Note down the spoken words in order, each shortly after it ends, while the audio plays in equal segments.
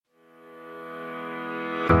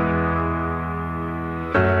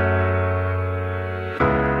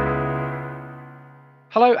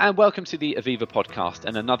Hello and welcome to the Ep5 podcast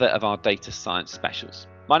and another of our data science specials.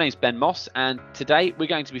 My name's Ben Moss and today we're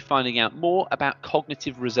going to be finding out more about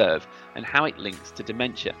cognitive reserve and how it links to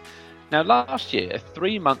dementia. Now last year a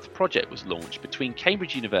 3-month project was launched between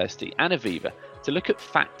Cambridge University and Ep5 to look at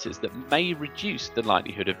factors that may reduce the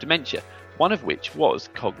likelihood of dementia, one of which was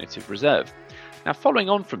cognitive reserve. Now following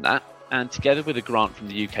on from that, and together with a grant from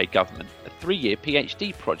the UK government, a 3-year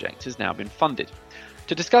PhD project has now been funded.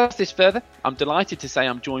 To discuss this further, I'm delighted to say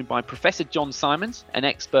I'm joined by Professor John Simons, an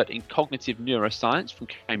expert in cognitive neuroscience from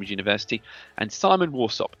Cambridge University, and Simon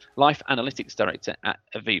Warsop, Life Analytics Director at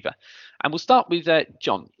Ep5. And we'll start with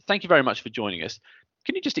John. Thank you very much for joining us.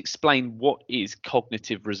 Can you just explain what is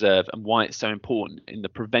cognitive reserve and why it's so important in the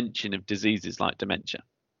prevention of diseases like dementia?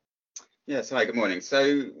 Yes, hi, good morning.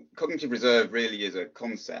 So cognitive reserve really is a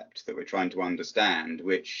concept that we're trying to understand,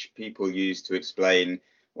 which people use to explain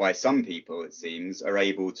why some people, it seems, are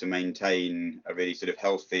able to maintain a really sort of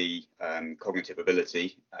healthy cognitive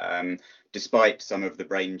ability, despite some of the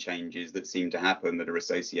brain changes that seem to happen that are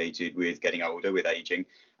associated with getting older, with aging,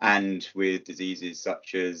 and with diseases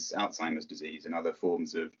such as Alzheimer's disease and other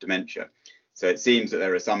forms of dementia. So it seems that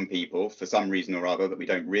there are some people, for some reason or other that we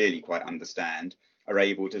don't really quite understand, are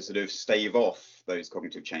able to sort of stave off those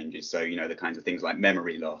cognitive changes. So, the kinds of things like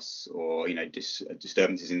memory loss or,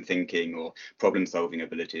 disturbances in thinking or problem solving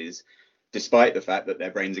abilities, despite the fact that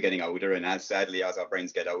their brains are getting older. And as sadly as our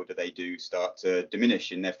brains get older, they do start to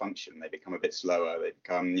diminish in their function. They become a bit slower. They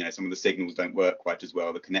become, some of the signals don't work quite as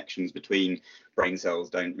well. The connections between brain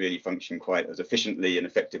cells don't really function quite as efficiently and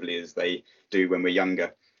effectively as they do when we're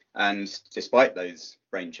younger. And despite those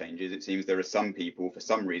brain changes, it seems there are some people, for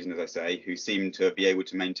some reason, as I say, who seem to be able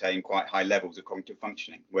to maintain quite high levels of cognitive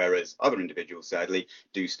functioning, whereas other individuals, sadly,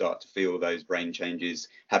 do start to feel those brain changes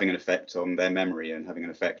having an effect on their memory and having an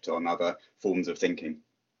effect on other forms of thinking.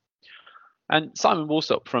 And Simon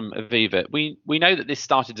Warsop from Ep5, we know that this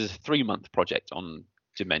started as a 3-month project on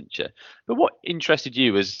dementia, but what interested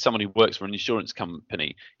you as someone who works for an insurance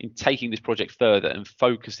company in taking this project further and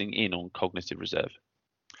focusing in on cognitive reserve?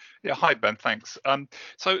 Yeah, hi Ben, thanks.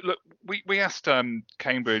 So look, we asked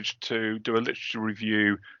Cambridge to do a literature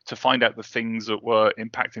review to find out the things that were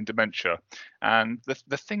impacting dementia, and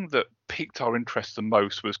the thing that piqued our interest the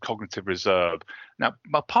most was cognitive reserve. Now,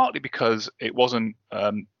 partly because it wasn't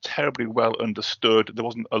terribly well understood, there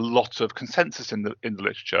wasn't a lot of consensus in the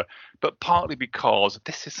literature, but partly because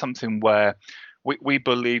this is something where we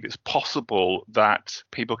believe it's possible that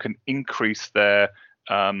people can increase their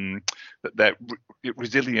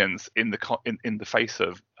resilience in the face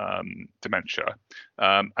of dementia,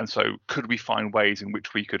 and so could we find ways in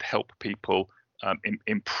which we could help people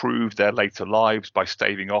improve their later lives by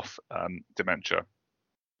staving off dementia?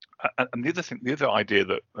 And the other idea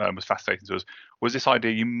that was fascinating to us was this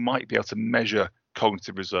idea you might be able to measure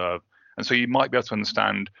cognitive reserve, and so you might be able to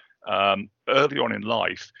understand early on in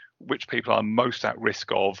life which people are most at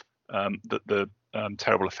risk of the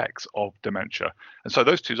terrible effects of dementia. And so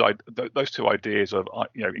those two ideas of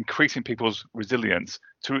increasing people's resilience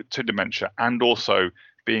to dementia and also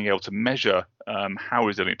being able to measure how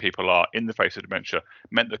resilient people are in the face of dementia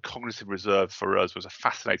meant that cognitive reserve for us was a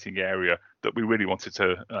fascinating area that we really wanted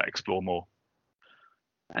to explore more.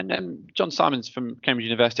 And John Simons from Cambridge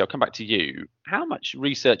University, I'll come back to you. How much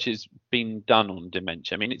research has been done on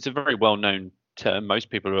dementia? I mean, it's a very well-known term. Most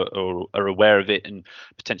people are aware of it and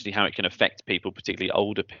potentially how it can affect people, particularly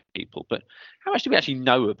older people. But how much do we actually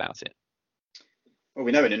know about it? Well,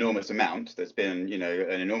 we know an enormous amount. There's been,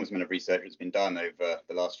 an enormous amount of research that's been done over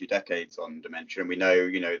the last few decades on dementia. And we know,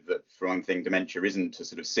 that for one thing, dementia isn't a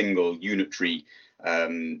sort of single unitary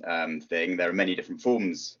thing. There are many different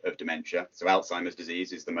forms of dementia. So Alzheimer's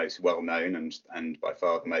disease is the most well known and by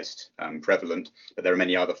far the most prevalent. But there are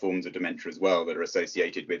many other forms of dementia as well that are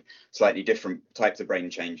associated with slightly different types of brain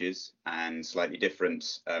changes and slightly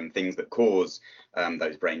different things that cause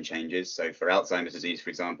those brain changes. So for Alzheimer's disease,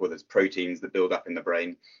 for example, there's proteins that build up in the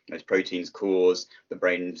brain. Those proteins cause the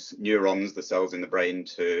brain's neurons, the cells in the brain,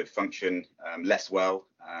 to function less well,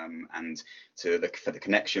 and for the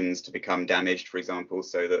connections to become damaged, for example,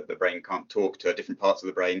 so that the brain can't talk to different parts of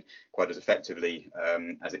the brain quite as effectively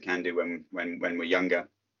as it can do when we're younger.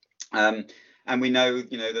 And we know,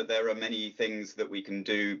 that there are many things that we can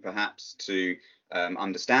do, perhaps, to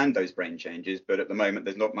understand those brain changes, but at the moment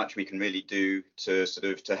there's not much we can really do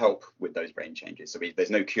to help with those brain changes. So there's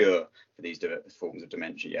no cure for these forms of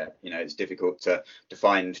dementia yet. It's difficult to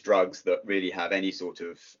find drugs that really have any sort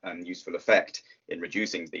of useful effect in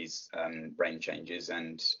reducing these brain changes,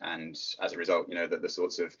 and as a result, that the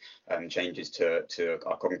sorts of changes to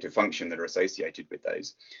our cognitive function that are associated with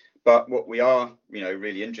those. But what we are,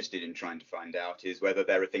 really interested in trying to find out is whether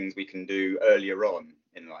there are things we can do earlier on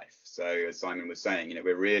in life. So as Simon was saying,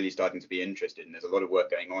 we're really starting to be interested, and there's a lot of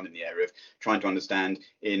work going on in the area of trying to understand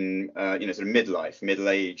in, sort of midlife,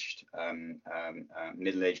 middle-aged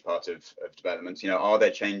part of development, are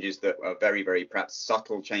there changes that are very, very perhaps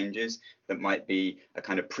subtle changes that might be a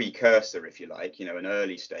kind of precursor, if you like, an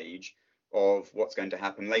early stage of what's going to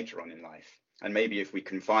happen later on in life. And maybe if we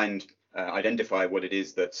can identify what it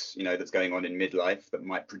is that's going on in midlife that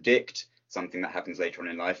might predict something that happens later on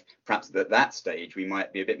in life, perhaps at that stage we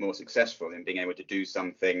might be a bit more successful in being able to do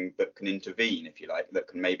something that can intervene, if you like, that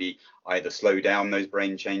can maybe either slow down those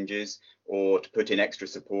brain changes or to put in extra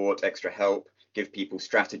support, extra help, give people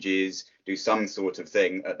strategies, do some sort of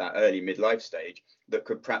thing at that early midlife stage that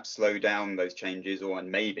could perhaps slow down those changes, or and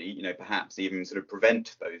maybe perhaps even sort of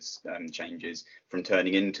prevent those changes from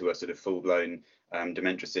turning into a sort of full-blown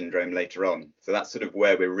dementia syndrome later on. So that's sort of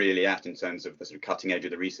where we're really at in terms of the sort of cutting edge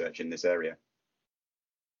of the research in this area.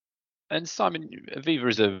 And Simon, Aviva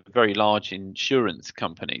is a very large insurance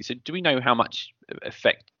company. So do we know how much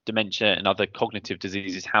effect dementia and other cognitive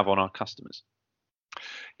diseases have on our customers?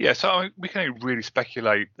 Yeah, so we can only really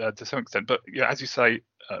speculate to some extent, but as you say,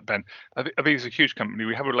 Ben, Aviva is a huge company.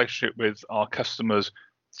 We have a relationship with our customers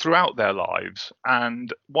throughout their lives,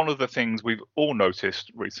 and one of the things we've all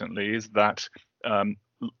noticed recently is that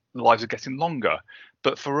lives are getting longer.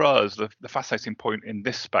 But for us, the fascinating point in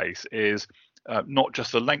this space is not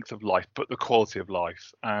just the length of life, but the quality of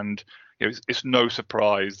life. And it's no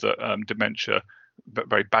surprise that dementia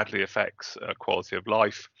very badly affects quality of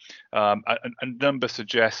life. And numbers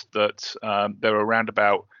suggest that there are around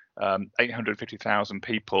about 850,000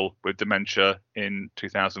 people with dementia in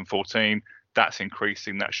 2014. That's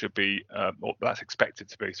increasing. That should be, or that's expected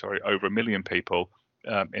to be, over 1 million people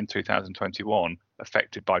in 2021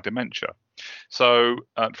 affected by dementia. So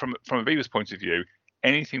from Aviva's point of view,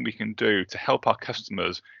 anything we can do to help our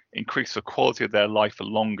customers increase the quality of their life for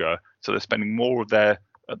longer, so they're spending more of their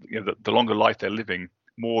the longer life they're living,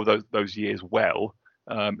 more of those years well,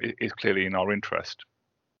 is clearly in our interest.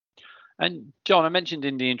 And John, I mentioned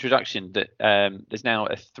in the introduction that there's now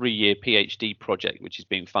a 3-year PhD project which is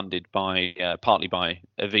being funded by partly by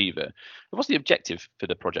Aviva. What's the objective for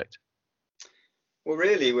the project? Well,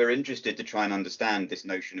 really, we're interested to try and understand this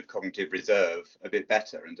notion of cognitive reserve a bit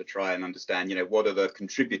better, and to try and understand, what are the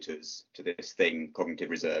contributors to this thing,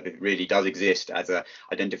 cognitive reserve? If it really does exist as a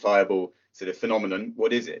identifiable sort of phenomenon,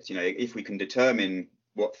 what is it? If we can determine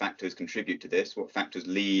what factors contribute to this, what factors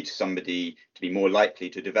lead somebody to be more likely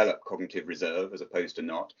to develop cognitive reserve as opposed to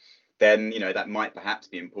not, then that might perhaps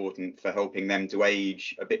be important for helping them to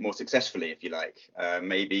age a bit more successfully, if you like,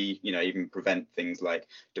 maybe even prevent things like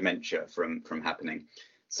dementia from happening.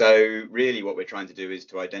 So really what we're trying to do is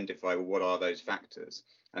to identify what are those factors,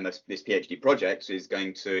 and this PhD project is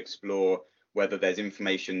going to explore whether there's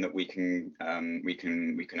information that we can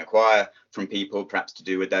acquire from people, perhaps to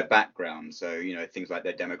do with their background. So, things like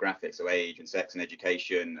their demographics, so age and sex and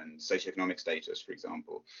education and socioeconomic status, for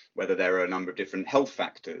example, whether there are a number of different health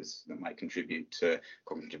factors that might contribute to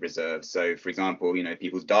cognitive reserve. So, for example,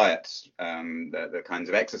 people's diets, the kinds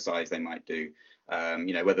of exercise they might do,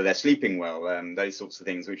 whether they're sleeping well, those sorts of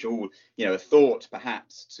things, which all, are thought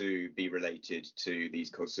perhaps to be related to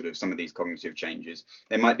these sort of some of these cognitive changes.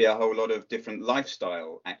 There might be a whole lot of different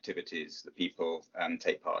lifestyle activities that people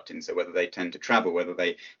take part in. So whether they tend to travel, whether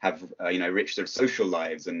they have, rich sort of social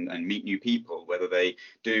lives and meet new people, whether they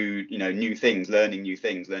do, new things, learning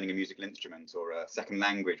a musical instrument or a second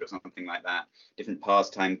language or something like that, different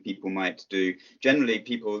pastime people might do. Generally,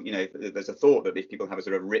 people, there's a thought that if people have a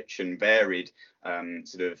sort of rich and varied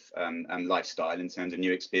lifestyle in terms of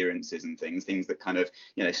new experiences and things that kind of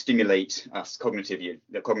stimulate us cognitively,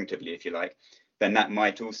 if you like, then that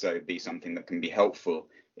might also be something that can be helpful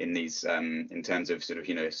in these in terms of sort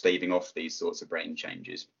of staving off these sorts of brain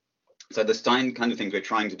changes. So the kind of things we're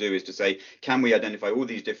trying to do is to say, can we identify all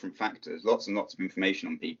these different factors, lots and lots of information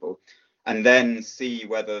on people, and then see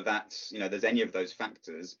whether that's there's any of those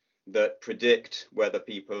factors that predict whether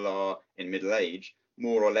people are in middle age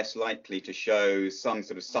more or less likely to show some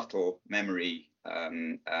sort of subtle memory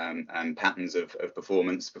patterns of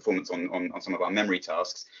performance on some of our memory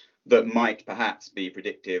tasks, that might perhaps be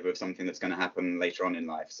predictive of something that's going to happen later on in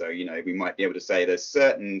life. So, we might be able to say there's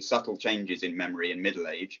certain subtle changes in memory in middle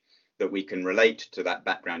age that we can relate to that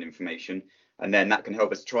background information. And then that can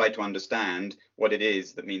help us try to understand what it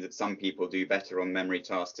is that means that some people do better on memory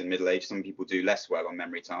tasks in middle age, some people do less well on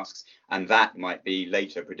memory tasks. And that might be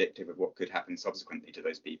later predictive of what could happen subsequently to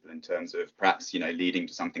those people in terms of perhaps, leading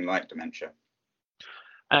to something like dementia.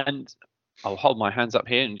 And I'll hold my hands up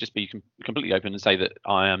here and just be completely open and say that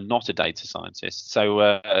I am not a data scientist.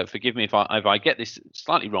 So forgive me if I get this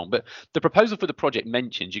slightly wrong, but the proposal for the project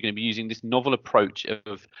mentions you're going to be using this novel approach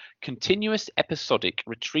of continuous episodic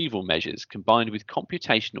retrieval measures combined with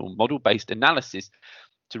computational model-based analysis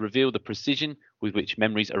to reveal the precision with which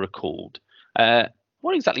memories are recalled.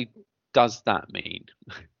 What exactly does that mean?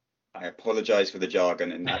 I apologise for the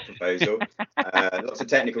jargon in that proposal. Lots of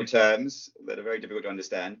technical terms that are very difficult to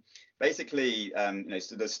understand. Basically,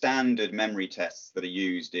 so the standard memory tests that are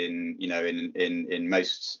used in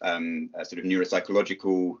most sort of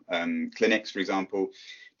neuropsychological clinics, for example,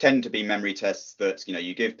 tend to be memory tests that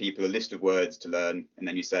you give people a list of words to learn, and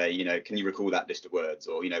then you say, can you recall that list of words,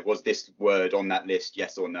 or was this word on that list,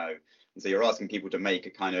 yes or no? And so you're asking people to make a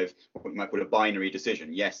kind of what we might call a binary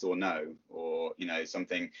decision, yes or no, or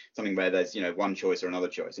something where there's one choice or another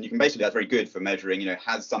choice. And you can basically, that's very good for measuring,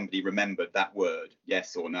 has somebody remembered that word,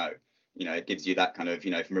 yes or no? It gives you that kind of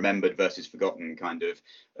remembered versus forgotten kind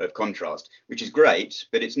of contrast, which is great,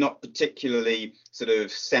 but it's not particularly sort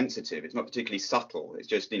of sensitive. It's not particularly subtle. It's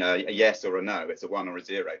just a yes or a no. It's a 1 or a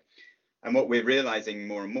 0. And what we're realizing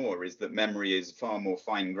more and more is that memory is far more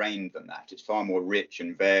fine-grained than that. It's far more rich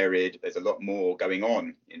and varied. There's a lot more going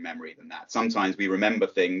on in memory than that. Sometimes we remember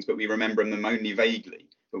things, but we remember them only vaguely.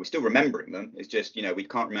 But we're still remembering them. It's just, we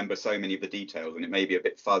can't remember so many of the details, and it may be a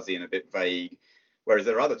bit fuzzy and a bit vague. Whereas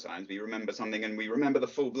there are other times we remember something and we remember the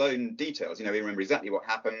full-blown details. We remember exactly what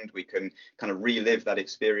happened. We can kind of relive that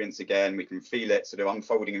experience again. We can feel it sort of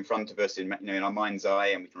unfolding in front of us in our mind's eye,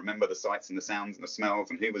 and we can remember the sights and the sounds and the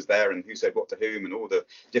smells and who was there and who said what to whom and all the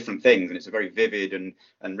different things. And it's a very vivid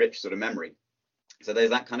and rich sort of memory. So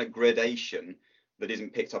there's that kind of gradation that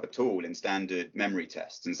isn't picked up at all in standard memory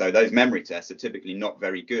tests. And so those memory tests are typically not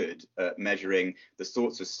very good at measuring the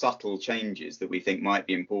sorts of subtle changes that we think might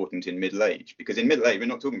be important in middle age. Because in middle age, we're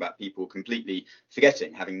not talking about people completely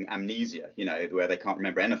forgetting, having amnesia, where they can't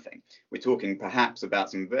remember anything. We're talking perhaps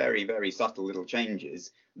about some very, very subtle little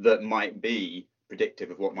changes that might be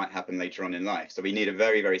predictive of what might happen later on in life. So we need a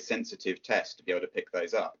very, very sensitive test to be able to pick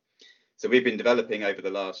those up. So we've been developing over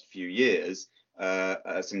the last few years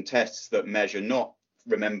some tests that measure not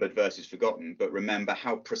remembered versus forgotten, but remember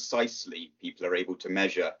how precisely people are able to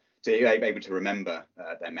remember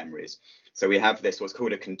their memories. So we have this what's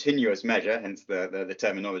called a continuous measure, hence the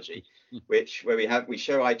terminology, where we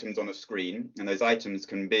show items on a screen, and those items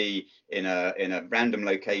can be in a random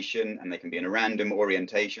location, and they can be in a random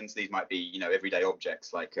orientation. So these might be everyday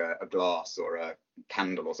objects like a glass or a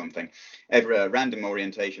candle or something. A random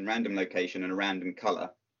orientation, random location, and a random color.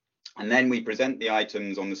 And then we present the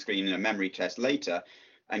items on the screen in a memory test later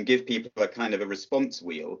and give people a kind of a response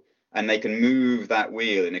wheel, and they can move that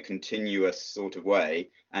wheel in a continuous sort of way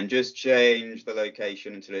and just change the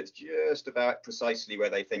location until it's just about precisely where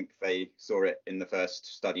they think they saw it in the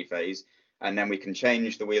first study phase. And then we can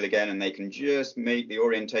change the wheel again, and they can just make the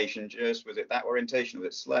orientation was it that orientation? Was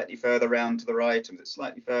it slightly further round to the right? Was it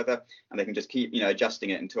slightly further? And they can just keep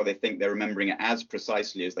adjusting it until they think they're remembering it as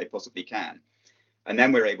precisely as they possibly can. And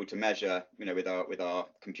then we're able to measure, with our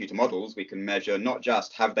computer models, we can measure not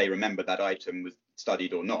just have they remembered that item was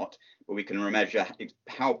studied or not, but we can measure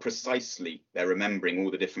how precisely they're remembering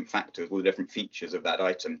all the different factors, all the different features of that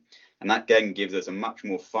item. And that again gives us a much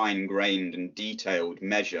more fine-grained and detailed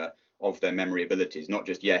measure of their memory abilities, not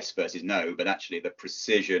just yes versus no, but actually the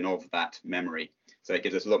precision of that memory. So it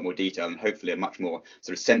gives us a lot more detail and hopefully a much more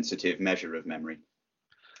sort of sensitive measure of memory.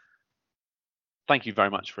 Thank you very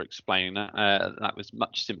much for explaining that. That was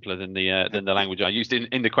much simpler than the language I used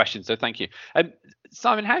in the question. So thank you.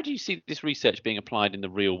 Simon, how do you see this research being applied in the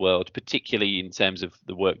real world, particularly in terms of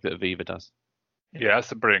the work that Aviva does? Yeah,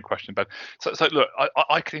 that's a brilliant question, Ben. So look,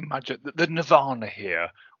 I can imagine that the nirvana here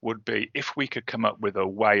would be if we could come up with a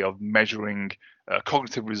way of measuring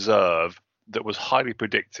cognitive reserve that was highly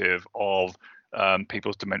predictive of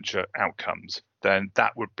people's dementia outcomes, then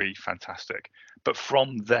that would be fantastic. But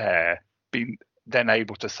from there, being then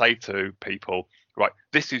able to say to people, right,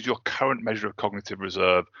 this is your current measure of cognitive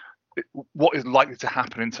reserve. What is likely to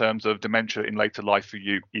happen in terms of dementia in later life for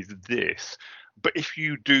you is this. But if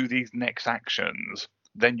you do these next actions,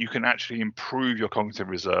 then you can actually improve your cognitive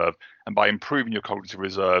reserve. And by improving your cognitive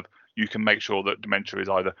reserve, you can make sure that dementia is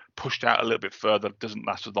either pushed out a little bit further, doesn't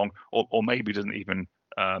last as long, or maybe doesn't even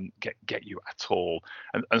get you at all.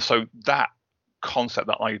 And so that concept,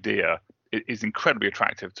 that idea, is incredibly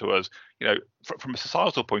attractive to us, from a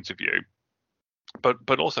societal point of view,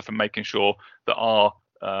 but also from making sure that our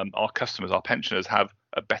customers, our pensioners, have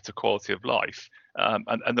a better quality of life,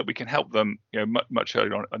 and that we can help them, much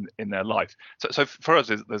earlier on in their life. So for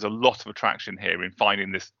us, there's a lot of attraction here in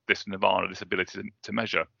finding this nirvana, this ability to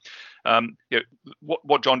measure.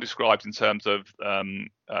 What John described in terms of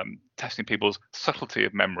testing people's subtlety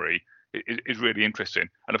of memory is really interesting.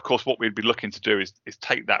 And of course, what we'd be looking to do is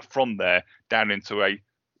take that from there down into a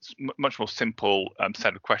much more simple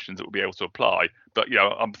set of questions that we'll be able to apply. But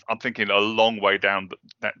I'm thinking a long way down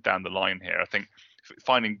the line here. I think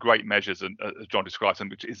finding great measures, and as John described,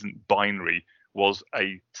 something which isn't binary, was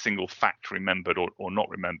a single fact remembered or not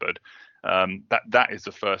remembered. That is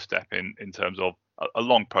the first step in terms of a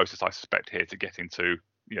long process, I suspect, here to get into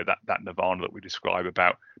that nirvana that we describe,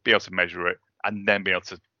 about be able to measure it and then be able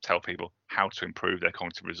to tell people how to improve their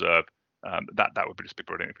cognitive reserve. That would just be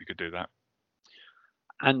brilliant if we could do that.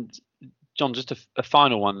 And John, just a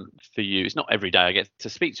final one for you. It's not every day I get to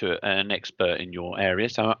speak to an expert in your area,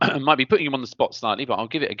 so I might be putting him on the spot slightly, but I'll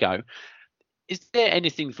give it a go. Is there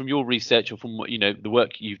anything from your research or from what the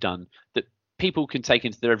work you've done that people can take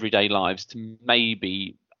into their everyday lives to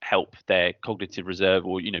maybe help their cognitive reserve,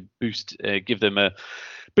 or boost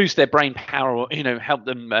their brain power, or help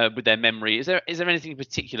them with their memory? Is there anything in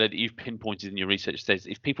particular that you've pinpointed in your research that says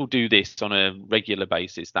if people do this on a regular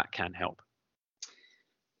basis, that can help?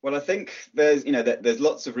 Well, I think there's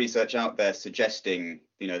lots of research out there suggesting,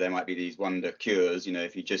 there might be these wonder cures,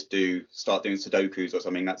 if you just start doing Sudokus or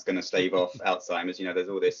something, that's going to stave off Alzheimer's. There's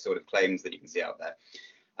all this sort of claims that you can see out there.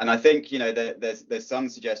 And I think, there's some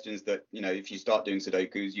suggestions that, if you start doing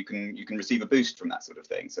Sudokus, you can receive a boost from that sort of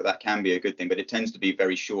thing. So that can be a good thing, but it tends to be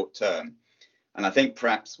very short term. And I think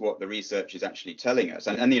perhaps what the research is actually telling us,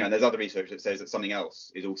 and there's other research that says that something else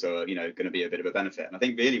is also, going to be a bit of a benefit. And I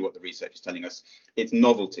think really what the research is telling us, it's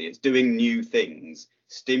novelty. It's doing new things,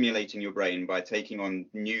 stimulating your brain by taking on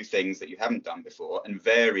new things that you haven't done before and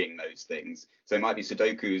varying those things. So it might be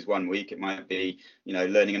Sudokus one week. It might be,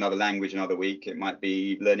 learning another language another week. It might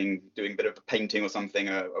be doing a bit of painting or something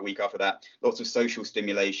a week after that. Lots of social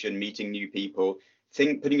stimulation, meeting new people.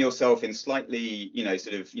 Putting yourself in slightly, not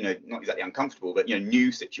exactly uncomfortable, but, new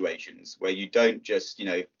situations where you don't just,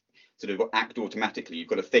 sort of act automatically. You've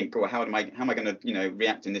got to think, how am I going to,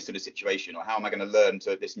 react in this sort of situation? Or how am I going to learn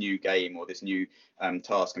to this new game or this new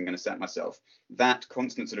task I'm going to set myself? That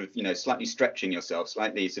constant sort of, slightly stretching yourself,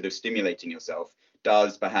 slightly sort of stimulating yourself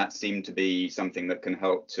does perhaps seem to be something that can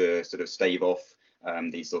help to sort of stave off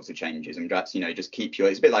these sorts of changes, and perhaps just keep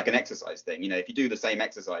it's a bit like an exercise thing. If you do the same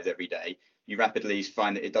exercise every day, you rapidly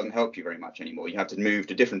find that it doesn't help you very much anymore. You have to move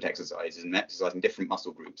to different exercises and exercise in different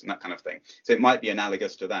muscle groups and that kind of thing. So it might be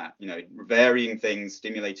analogous to that. Varying things,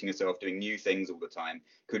 stimulating yourself, doing new things all the time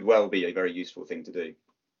could well be a very useful thing to do.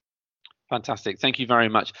 Fantastic. Thank you very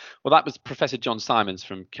much. Well, that was Professor John Simons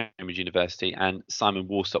from Cambridge University and Simon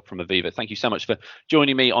Warstock from Aviva. Thank you so much for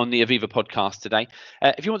joining me on the Aviva podcast today.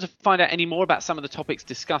 If you want to find out any more about some of the topics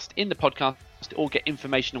discussed in the podcast or get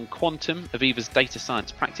information on Quantum, Aviva's data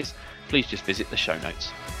science practice, please just visit the show notes.